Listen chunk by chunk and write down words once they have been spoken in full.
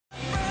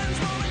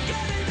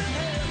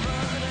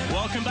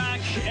welcome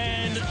back,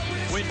 and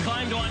we've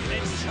claimed one.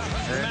 It's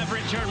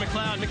Maverick, Jared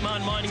McLeod,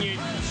 McMahon minding you.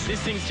 This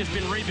thing's just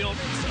been rebuilt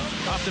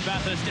after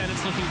Bathurst, and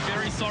it's looking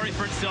very sorry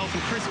for itself,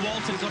 and Chris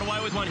Walton got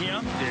away with one here.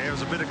 Yeah, it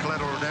was a bit of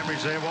collateral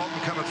damage there. Walton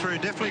coming through,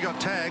 definitely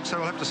got tagged, so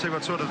we'll have to see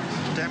what sort of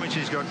damage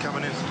he's got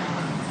coming in.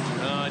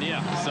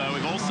 Yeah, so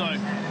we've also,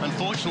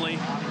 unfortunately,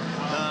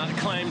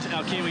 claimed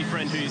our Kiwi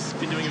friend who's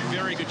been doing a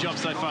very good job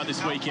so far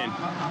this weekend.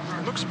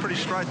 Looks pretty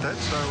straight, that,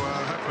 so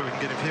hopefully we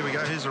can get him. Here we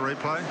go, here's the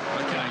replay.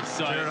 Okay,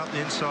 so... Jared up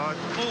the inside.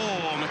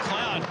 Oh,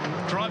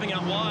 McLeod driving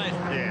out wide.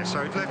 Yeah,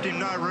 so he's left him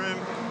no room.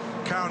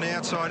 Car on the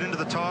outside into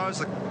the tyres.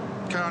 The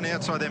car on the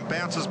outside then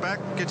bounces back,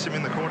 gets him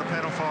in the quarter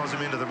panel, fires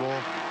him into the wall.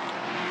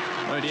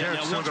 Oh dear,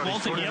 Jared's now watch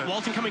Walton here.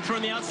 Walton coming through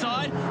on the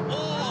outside.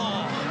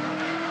 Oh!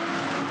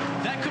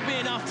 That could be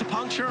enough to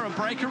puncture or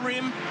break a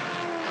rim.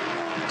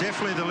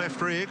 Definitely the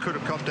left rear could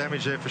have copped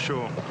damage there for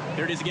sure.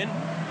 Here it is again.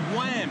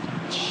 Wham!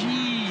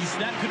 Jeez,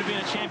 that could have been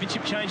a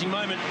championship-changing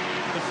moment.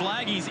 The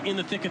flaggies in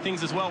the thick of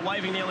things as well,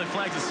 waving the yellow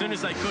flags as soon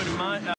as they could.